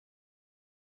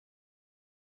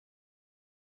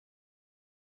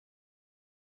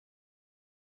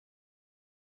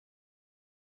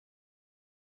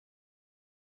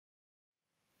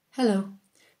Hello,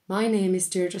 my name is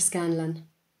Deidre Scanlan.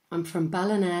 I'm from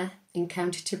Ballina in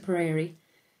County Tipperary,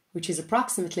 which is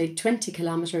approximately 20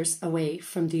 kilometres away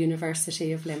from the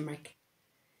University of Limerick.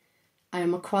 I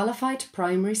am a qualified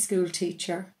primary school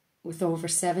teacher with over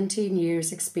 17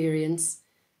 years' experience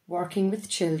working with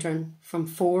children from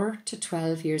 4 to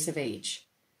 12 years of age.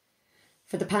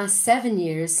 For the past 7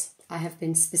 years, I have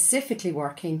been specifically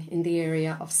working in the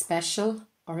area of special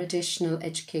or additional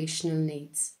educational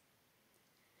needs.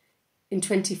 In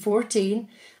 2014,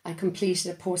 I completed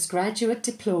a postgraduate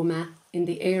diploma in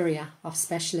the area of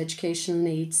special educational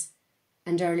needs,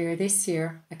 and earlier this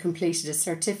year I completed a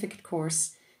certificate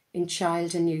course in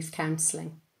child and youth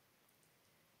counselling.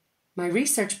 My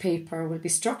research paper will be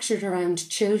structured around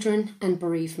children and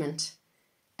bereavement,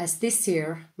 as this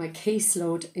year my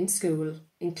caseload in school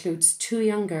includes 2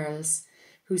 young girls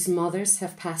whose mothers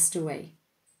have passed away,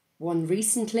 one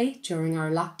recently during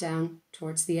our lockdown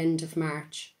towards the end of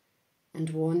March,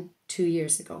 and one 2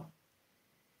 years ago.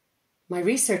 My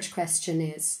research question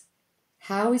is,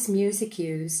 how is music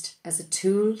used as a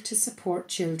tool to support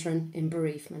children in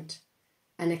bereavement?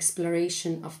 An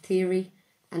exploration of theory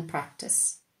and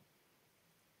practice.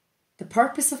 The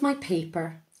purpose of my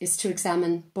paper is to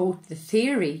examine both the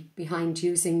theory behind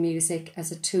using music as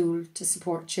a tool to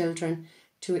support children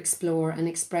to explore and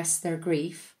express their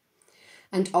grief,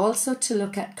 and also to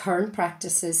look at current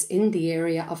practices in the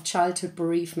area of childhood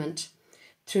bereavement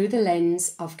through the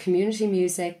lens of community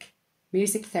music,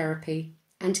 music therapy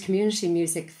and community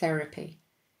music therapy,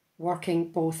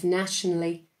 working both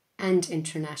nationally and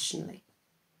internationally.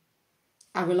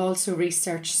 I will also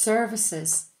research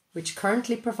services which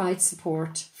currently provide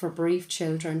support for bereaved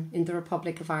children in the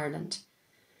Republic of Ireland,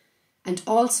 and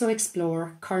also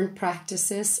explore current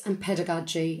practices and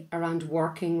pedagogy around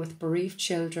working with bereaved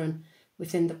children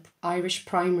within the Irish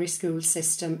primary school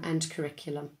system and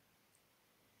curriculum.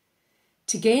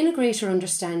 To gain a greater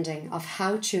understanding of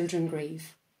how children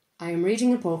grieve, I am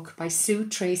reading a book by Sue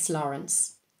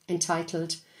Trace-Lawrence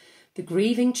entitled The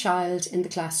Grieving Child in the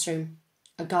Classroom,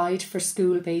 A Guide for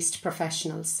School-Based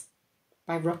Professionals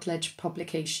by Routledge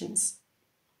Publications.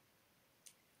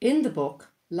 In the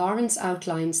book, Lawrence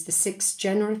outlines the 6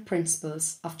 general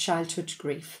principles of childhood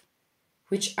grief,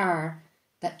 which are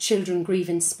that children grieve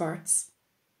in spurts,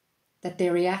 that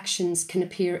their reactions can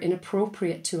appear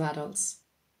inappropriate to adults,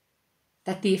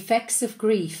 that the effects of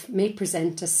grief may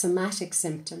present as somatic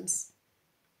symptoms,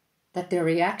 that their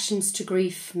reactions to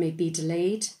grief may be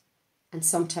delayed and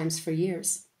sometimes for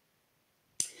years,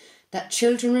 that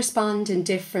children respond in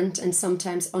different and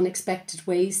sometimes unexpected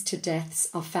ways to deaths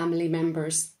of family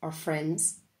members or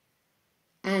friends,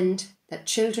 and that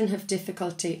children have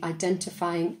difficulty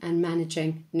identifying and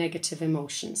managing negative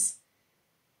emotions.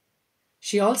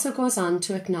 She also goes on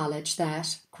to acknowledge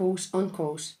that, quote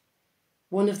unquote,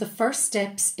 one of the first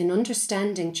steps in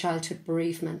understanding childhood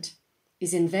bereavement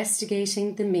is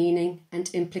investigating the meaning and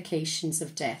implications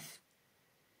of death.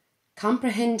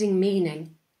 Comprehending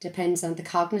meaning depends on the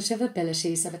cognitive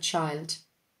abilities of a child,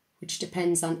 which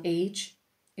depends on age,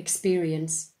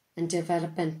 experience, and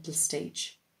developmental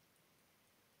stage.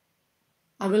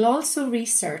 I will also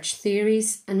research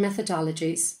theories and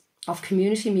methodologies of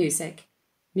community music,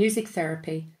 music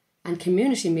therapy, and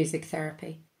community music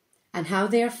therapy, and how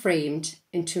they are framed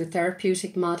into a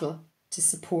therapeutic model to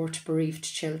support bereaved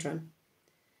children.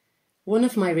 One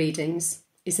of my readings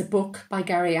is a book by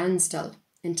Gary Ansdell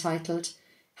entitled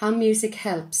How Music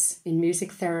Helps in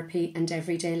Music Therapy and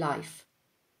Everyday Life,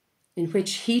 in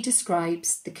which he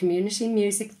describes the community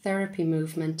music therapy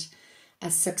movement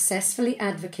as successfully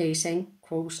advocating,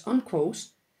 quote unquote,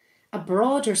 a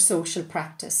broader social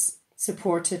practice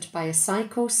supported by a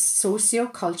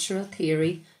socio-cultural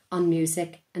theory on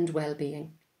music and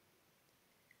well-being.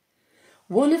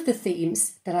 One of the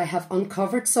themes that I have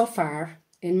uncovered so far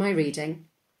in my reading,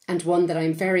 and one that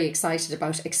I'm very excited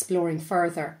about exploring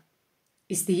further,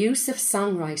 is the use of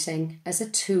songwriting as a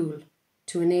tool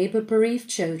to enable bereaved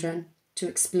children to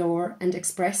explore and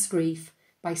express grief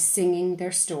by singing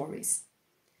their stories.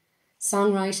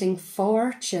 Songwriting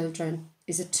for children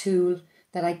is a tool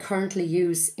that I currently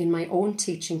use in my own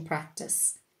teaching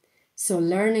practice. So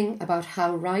learning about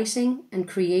how writing and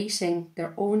creating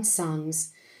their own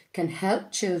songs can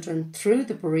help children through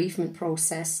the bereavement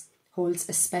process holds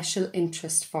a special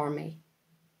interest for me.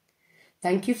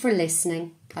 Thank you for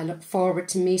listening. I look forward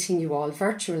to meeting you all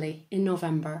virtually in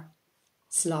November.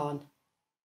 Slán.